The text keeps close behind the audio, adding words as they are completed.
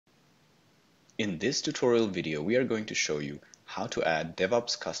In this tutorial video, we are going to show you how to add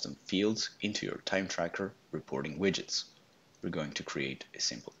DevOps custom fields into your time tracker reporting widgets. We're going to create a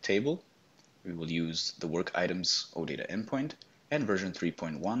simple table. We will use the work items OData endpoint and version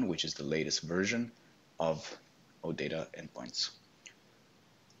 3.1, which is the latest version of OData endpoints.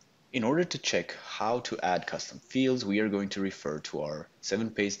 In order to check how to add custom fields, we are going to refer to our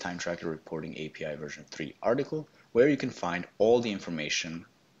 7pace Timetracker reporting API version 3 article, where you can find all the information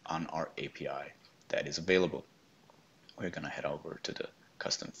on our API that is available. We're going to head over to the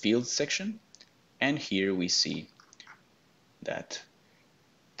custom fields section, and here we see that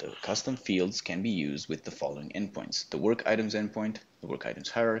the custom fields can be used with the following endpoints: the work items endpoint, the work items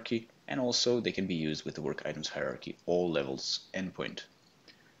hierarchy, and also they can be used with the work items hierarchy all levels endpoint.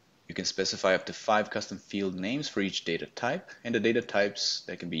 You can specify up to 5 custom field names for each data type, and the data types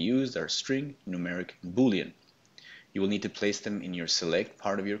that can be used are string, numeric, and boolean. You will need to place them in your select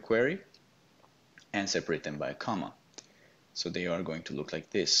part of your query and separate them by a comma. So they are going to look like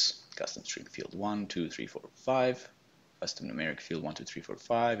this: custom string field 1, 2, 3, 4, 5, custom numeric field 1, 2, 3, 4,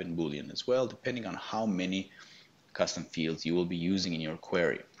 5, and boolean as well, depending on how many custom fields you will be using in your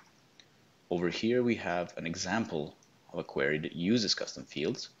query. Over here we have an example of a query that uses custom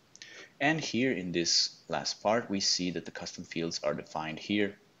fields, and here in this last part we see that the custom fields are defined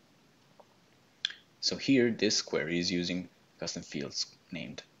here. So here this query is using custom fields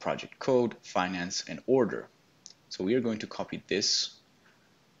named project code, finance, and order. So we are going to copy this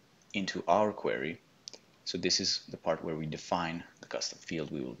into our query. So this is the part where we define the custom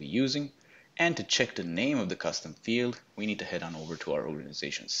field we will be using. And to check the name of the custom field, we need to head on over to our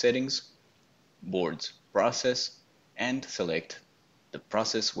organization settings, boards, process, and select the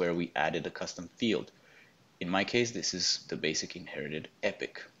process where we added a custom field. In my case, this is the basic inherited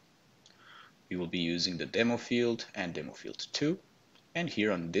epic. We will be using the demo field and demo field 2. And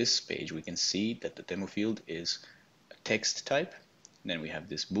here on this page, we can see that the demo field is a text type. Then we have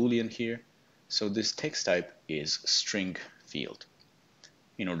this boolean here. So this text type is string field.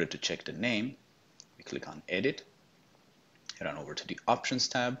 In order to check the name, we click on edit, head on over to the options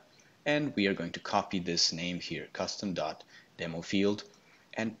tab, and we are going to copy this name here, custom.demo field,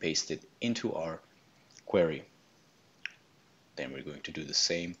 and paste it into our query. Then we're going to do the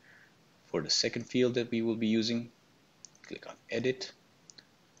same for the second field that we will be using. Click on edit,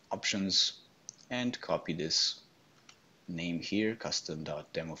 options, and copy this name here,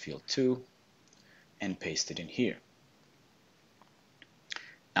 custom.demo field 2, and paste it in here.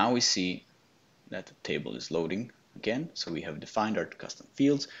 Now we see that the table is loading again, so we have defined our custom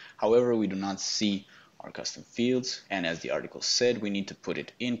fields. However, we do not see our custom fields, and as the article said, we need to put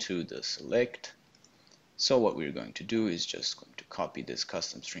it into the select. So what we're going to do is just going to copy this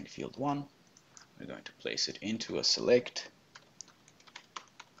custom string field 1. We're going to place it into a select,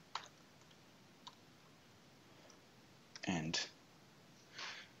 and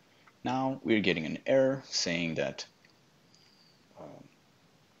now we're getting an error saying that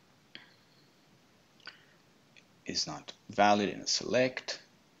is not valid in a select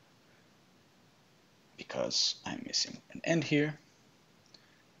because I'm missing an end here.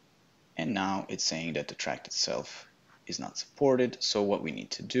 And now it's saying that the tract itself is not supported. So what we need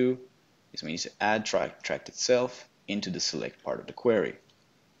to do is we need to add tract itself into the select part of the query.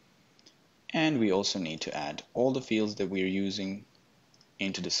 And we also need to add all the fields that we are using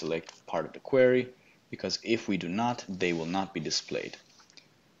into the select part of the query, because if we do not, they will not be displayed.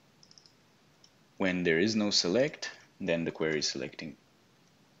 When there is no select, then the query is selecting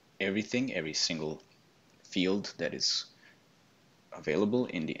everything, every single field that is available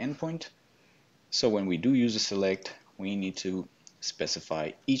in the endpoint. So when we do use a select, we need to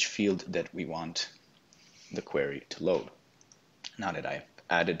specify each field that we want the query to load. Now that I've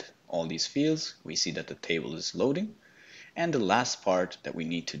added all these fields, we see that the table is loading. And the last part that we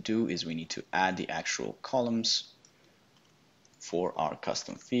need to do is we need to add the actual columns for our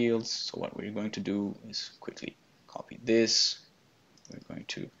custom fields. So what we're going to do is quickly copy this. We're going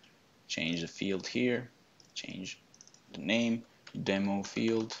to change the field here, change the name, demo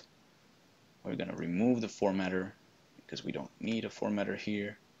field. We're going to remove the formatter because we don't need a formatter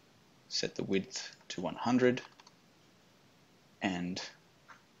here. Set the width to 100. And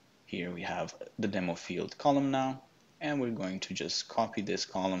here we have the demo field column now. And we're going to just copy this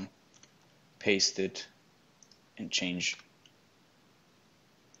column, paste it, and change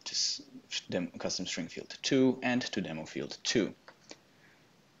to custom string field 2 and to demo field 2.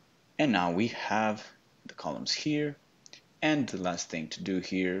 And now we have the columns here. And the last thing to do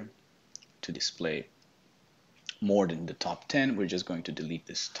here, to display more than the top 10, we're just going to delete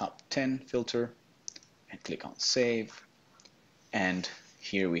this top 10 filter and click on save. And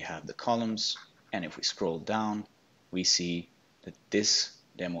here we have the columns And if we scroll down, we see that this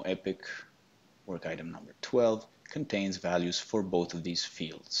demo epic work item number 12 contains values for both of these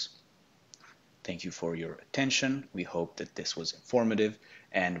fields. Thank you for your attention. We hope that this was informative,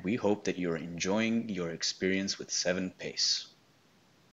 and we hope that you're enjoying your experience with 7pace.